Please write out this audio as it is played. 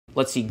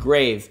Let's see,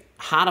 Grave,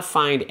 how to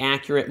find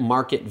accurate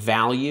market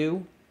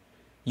value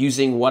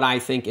using what I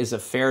think is a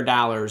fair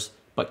dollars,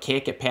 but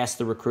can't get past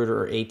the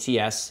recruiter or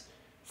ATS.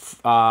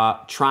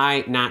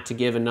 Try not to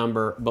give a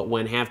number, but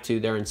when have to,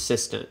 they're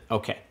insistent.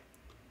 Okay.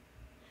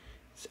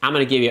 I'm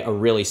going to give you a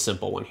really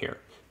simple one here.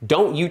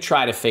 Don't you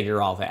try to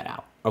figure all that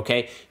out,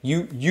 okay?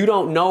 You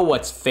don't know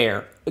what's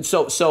fair.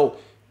 So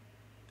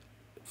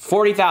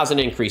 40,000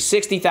 increase,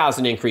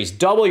 60,000 increase,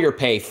 double your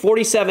pay,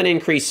 47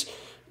 increase,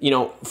 you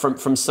know,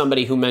 from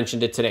somebody who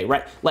mentioned it today,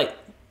 right? Like,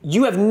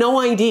 you have no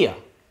idea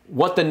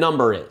what the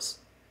number is.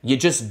 You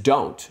just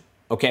don't,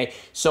 okay?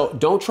 So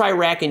don't try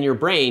racking your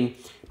brain.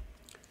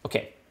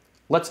 Okay,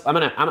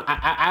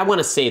 I want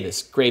to say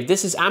this, Grave.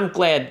 I'm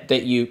glad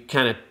that you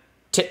kind of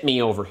tipped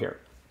me over here.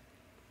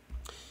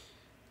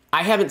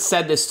 I haven't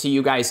said this to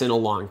you guys in a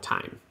long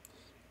time.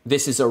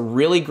 This is a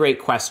really great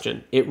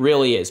question. It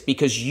really is,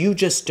 because you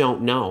just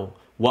don't know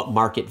what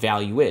market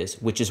value is,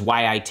 which is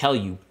why I tell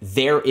you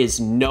there is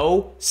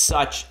no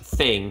such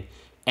thing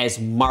as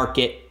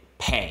market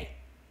pay.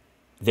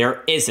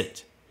 There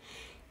isn't.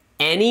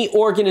 Any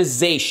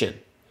organization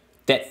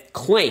that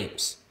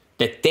claims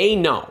that they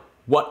know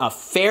what a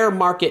fair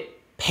market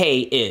pay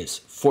is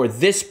for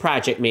this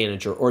project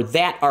manager or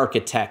that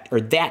architect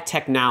or that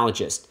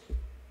technologist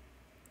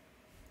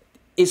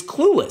is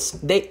clueless.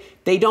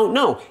 They don't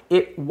know.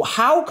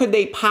 How could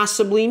they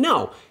possibly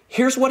know?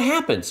 Here's what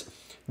happens.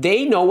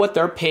 They know what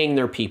they're paying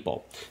their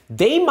people.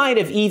 They might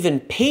have even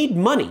paid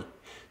money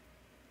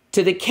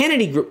to the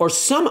Kennedy Group or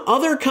some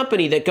other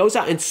company that goes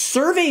out and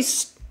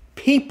surveys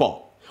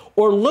people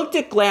or looked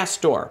at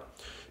Glassdoor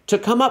to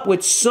come up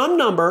with some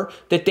number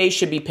that they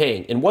should be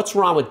paying. And what's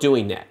wrong with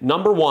doing that?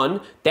 Number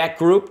one, that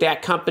group,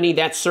 that company,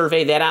 that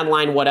survey, that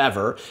online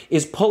whatever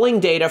is pulling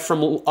data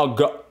from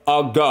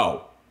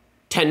ago.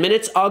 10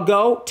 minutes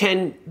ago,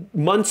 10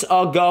 months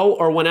ago,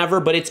 or whenever,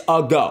 but it's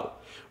ago,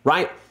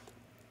 right?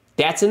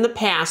 That's in the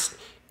past,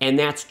 and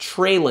that's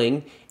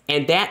trailing,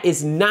 and that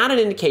is not an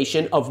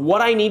indication of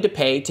what I need to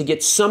pay to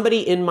get somebody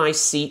in my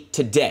seat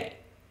today.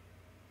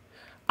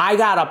 I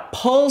gotta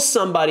pull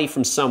somebody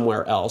from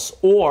somewhere else,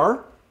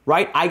 or,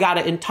 right, I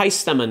gotta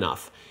entice them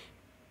enough.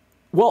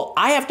 Well,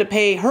 I have to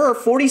pay her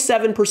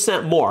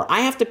 47% more. I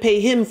have to pay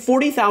him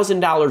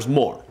 $40,000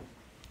 more.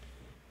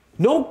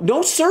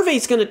 No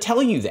survey's gonna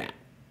tell you that.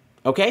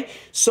 Okay,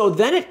 so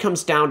then it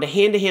comes down to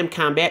hand-to-hand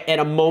combat at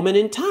a moment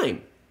in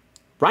time,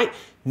 right?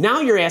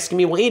 Now you're asking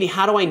me, well, Andy,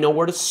 how do I know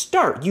where to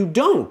start? You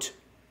don't,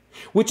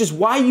 which is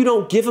why you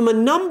don't give them a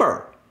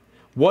number.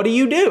 What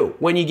do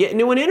when you get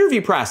into an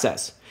interview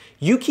process?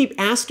 You keep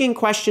asking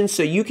questions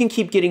so you can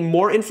keep getting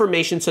more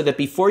information so that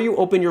before you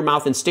open your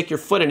mouth and stick your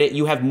foot in it,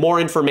 you have more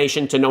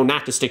information to know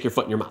not to stick your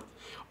foot in your mouth.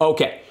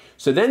 Okay,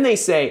 so then they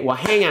say, well,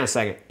 hang on a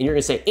second. And you're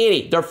going to say,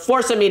 Andy, they're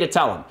forcing me to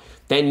tell them.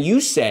 Then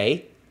you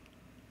say,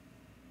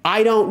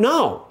 I don't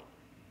know.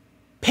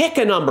 Pick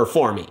a number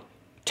for me.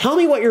 Tell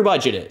me what your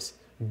budget is.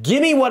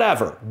 Give me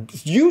whatever.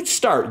 You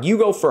start. You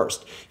go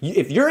first.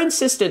 If you're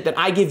insistent that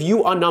I give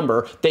you a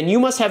number, then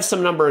you must have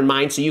some number in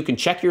mind so you can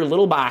check your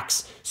little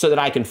box so that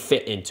I can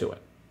fit into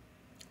it.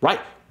 Right?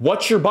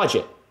 What's your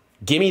budget?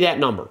 Give me that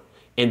number.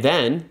 And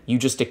then you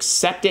just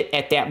accept it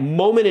at that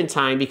moment in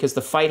time because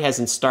the fight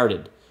hasn't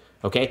started.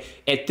 Okay?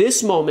 At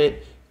this moment,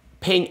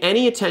 paying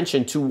any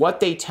attention to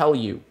what they tell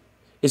you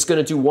is going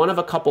to do one of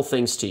a couple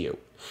things to you.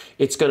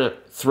 It's going to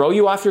throw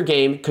you off your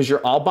game because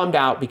you're all bummed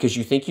out because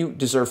you think you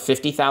deserve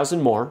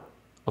 $50,000 more,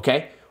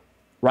 okay?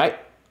 Right?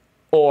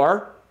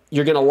 Or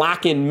you're going to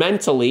lock in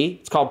mentally.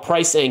 It's called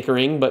price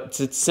anchoring, but it's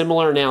a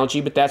similar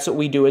analogy, but that's what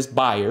we do as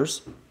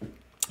buyers.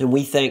 And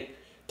we think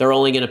they're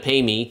only going to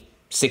pay me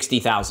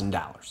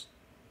 $60,000.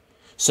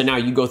 So now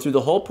you go through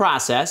the whole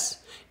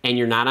process and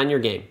you're not on your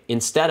game.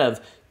 Instead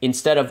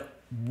of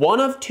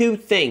one of two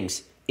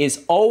things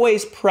is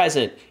always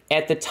present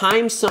at the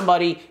time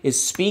somebody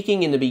is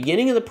speaking in the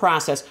beginning of the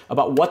process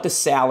about what the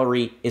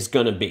salary is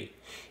going to be.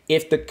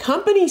 If the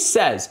company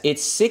says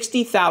it's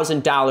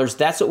 $60,000,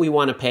 that's what we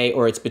want to pay,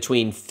 or it's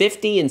between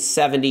 50 and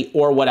 70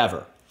 or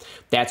whatever.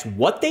 That's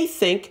what they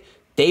think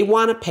they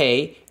want to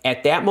pay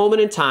at that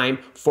moment in time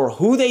for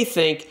who they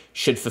think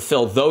should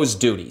fulfill those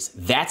duties.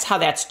 That's how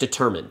that's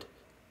determined.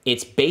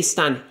 It's based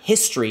on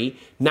history,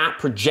 not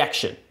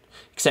projection.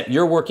 Except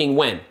you're working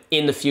when?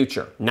 In the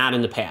future, not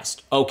in the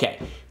past. Okay,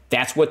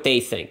 that's what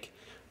they think.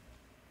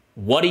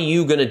 What are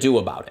you going to do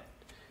about it?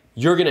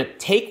 You're going to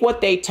take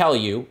what they tell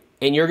you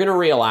and you're going to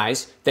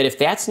realize that if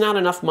that's not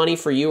enough money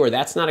for you or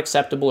that's not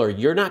acceptable or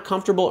you're not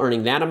comfortable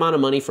earning that amount of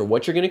money for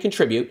what you're going to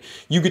contribute,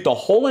 you get the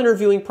whole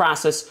interviewing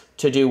process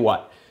to do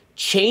what?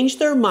 Change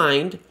their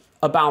mind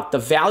about the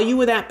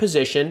value of that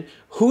position,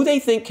 who they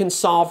think can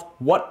solve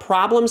what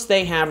problems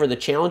they have or the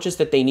challenges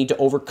that they need to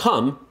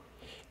overcome,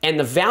 and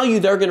the value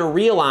they're going to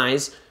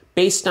realize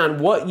based on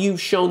what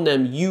you've shown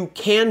them you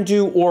can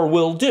do or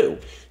will do.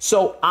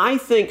 So I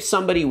think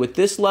somebody with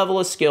this level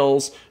of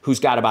skills, who's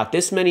got about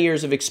this many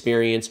years of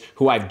experience,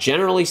 who I've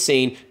generally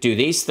seen do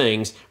these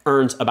things,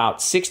 earns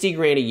about 60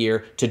 grand a year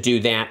to do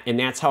that, and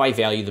that's how I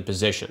value the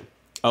position.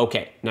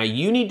 Okay, now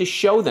you need to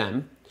show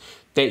them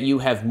that you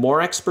have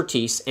more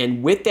expertise,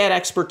 and with that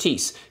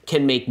expertise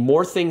can make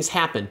more things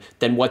happen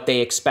than what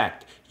they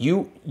expect.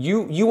 You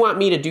want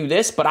me to do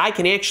this, but I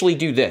can actually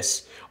do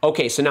this.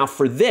 Okay, so now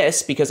for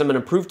this, because I'm going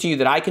to prove to you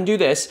that I can do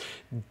this,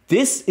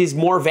 this is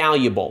more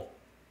valuable.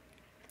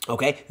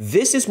 Okay,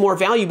 this is more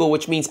valuable,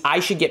 which means I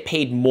should get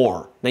paid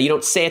more. Now, you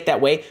don't say it that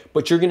way,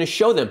 but you're going to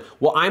show them,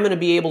 well, I'm going to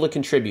be able to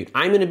contribute.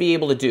 I'm going to be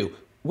able to do.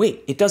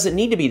 Wait, it doesn't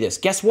need to be this.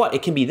 Guess what?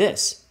 It can be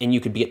this, and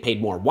you could get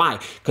paid more. Why?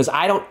 Because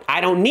I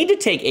don't need to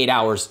take 8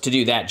 hours to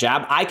do that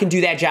job. I can do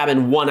that job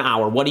in 1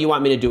 hour. What do you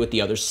want me to do with the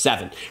other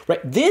 7?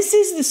 Right? This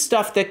is the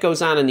stuff that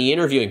goes on in the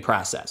interviewing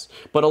process.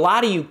 But a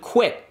lot of you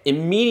quit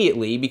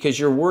immediately because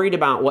you're worried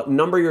about what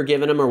number you're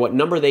giving them or what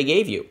number they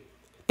gave you.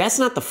 That's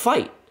not the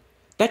fight.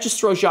 That just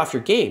throws you off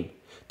your game.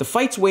 The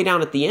fight's way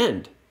down at the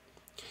end.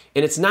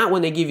 And it's not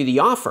when they give you the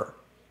offer.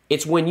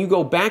 It's when you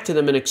go back to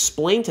them and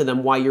explain to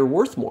them why you're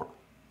worth more.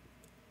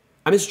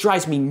 I mean, this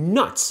drives me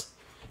nuts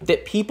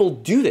that people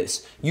do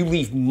this. You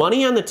leave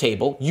money on the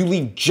table, you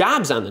leave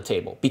jobs on the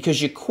table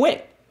because you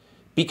quit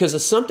because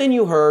of something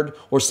you heard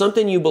or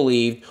something you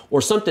believed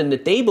or something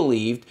that they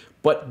believed,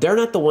 but they're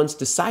not the ones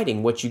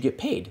deciding what you get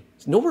paid.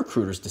 No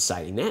recruiter's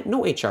deciding that,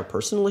 no HR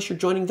person unless you're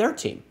joining their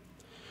team,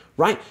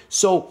 right?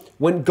 So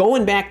when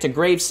going back to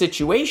Graves'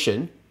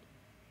 situation,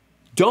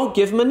 don't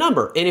give them a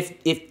number. And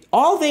if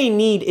all they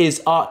need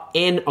is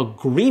an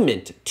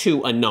agreement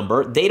to a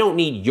number, they don't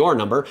need your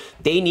number.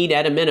 They need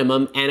at a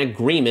minimum an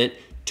agreement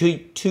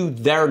to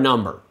their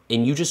number.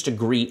 And you just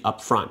agree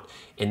up front.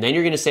 And then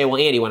you're going to say, well,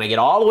 Andy, when I get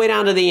all the way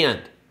down to the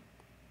end,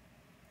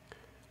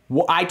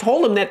 well, I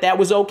told them that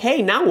was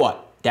okay. Now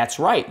what? That's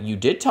right. You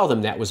did tell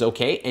them that was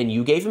okay. And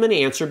you gave them an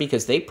answer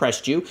because they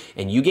pressed you.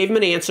 And you gave them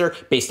an answer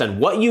based on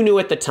what you knew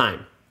at the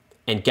time.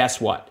 And guess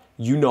what?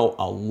 You know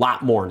a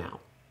lot more now.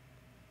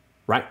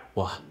 Right?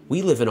 Well,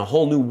 we live in a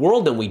whole new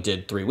world than we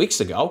did 3 weeks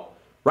ago,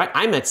 right?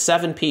 I met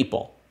 7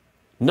 people.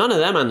 None of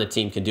them on the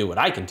team can do what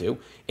I can do.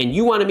 And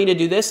you wanted me to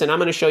do this, and I'm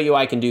going to show you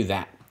I can do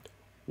that.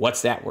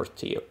 What's that worth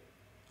to you?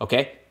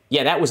 Okay?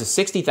 Yeah, that was a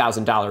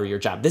 $60,000 a year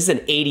job. This is an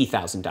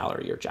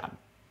 $80,000 a year job.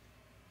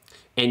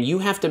 And you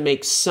have to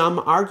make some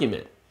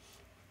argument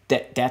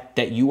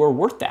that you are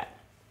worth that.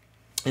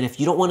 And if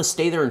you don't want to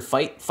stay there and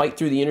fight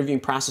through the interviewing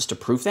process to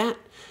prove that,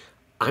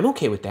 I'm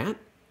okay with that.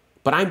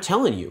 But I'm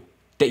telling you,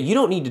 that you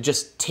don't need to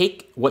just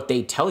take what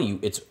they tell you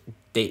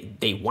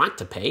they want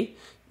to pay.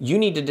 You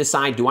need to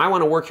decide, do I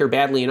want to work here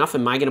badly enough?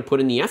 Am I going to put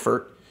in the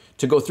effort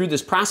to go through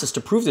this process to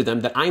prove to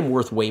them that I'm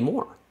worth way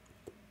more?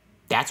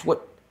 That's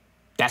what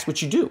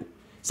you do.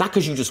 It's not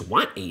because you just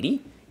want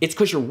 80. It's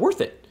because you're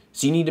worth it.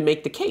 So you need to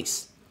make the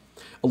case.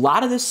 A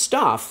lot of this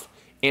stuff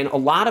and a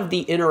lot of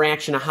the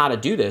interaction of how to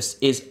do this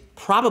is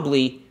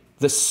probably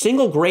the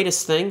single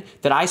greatest thing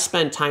that I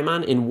spend time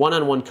on in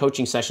one-on-one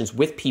coaching sessions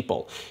with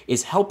people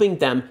is helping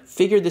them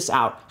figure this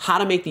out, how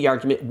to make the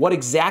argument, what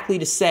exactly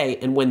to say,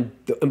 and when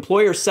the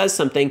employer says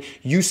something,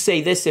 you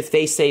say this if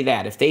they say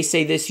that. If they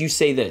say this, you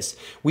say this.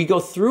 We go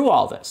through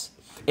all this,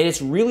 and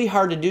it's really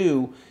hard to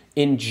do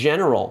in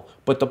general,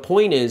 but the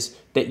point is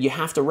that you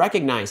have to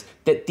recognize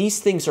that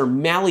these things are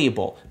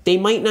malleable. They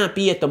might not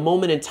be at the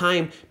moment in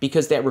time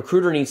because that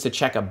recruiter needs to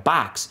check a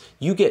box.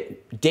 You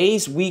get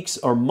days, weeks,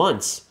 or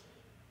months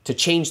to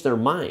change their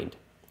mind.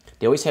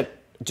 They always have,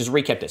 just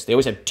recap this, they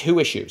always have 2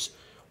 issues.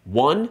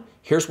 1,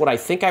 here's what I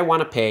think I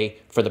want to pay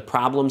for the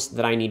problems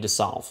that I need to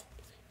solve.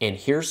 And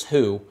here's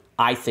who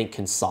I think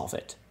can solve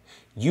it.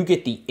 You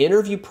get the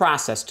interview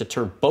process to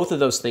turn both of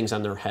those things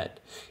on their head.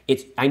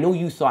 I know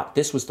you thought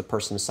this was the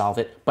person to solve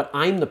it, but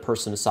I'm the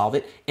person to solve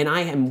it, and I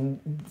am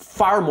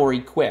far more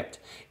equipped.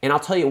 And I'll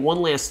tell you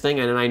one last thing,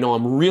 and I know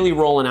I'm really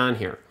rolling on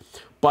here,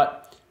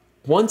 but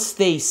once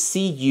they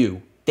see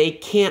you, they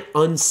can't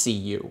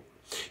unsee you.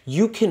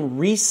 You can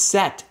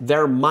reset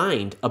their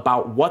mind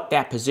about what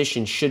that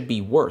position should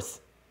be worth.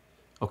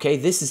 Okay,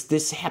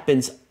 this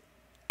happens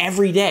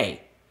every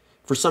day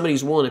for somebody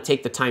who's willing to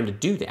take the time to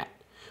do that.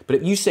 But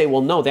if you say,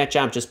 well, no, that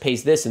job just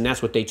pays this and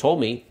that's what they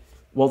told me,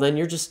 well, then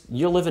you're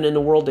living in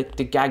the world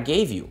that God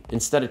gave you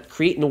instead of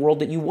creating the world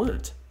that you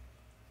want.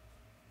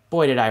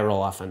 Boy, did I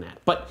roll off on that.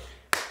 But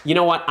you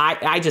know what?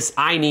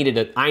 I needed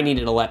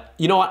to let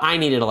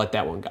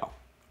that one go.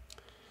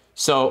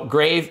 So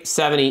Grave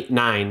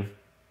 79.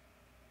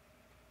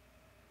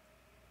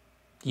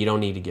 You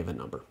don't need to give a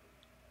number.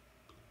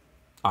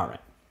 All right.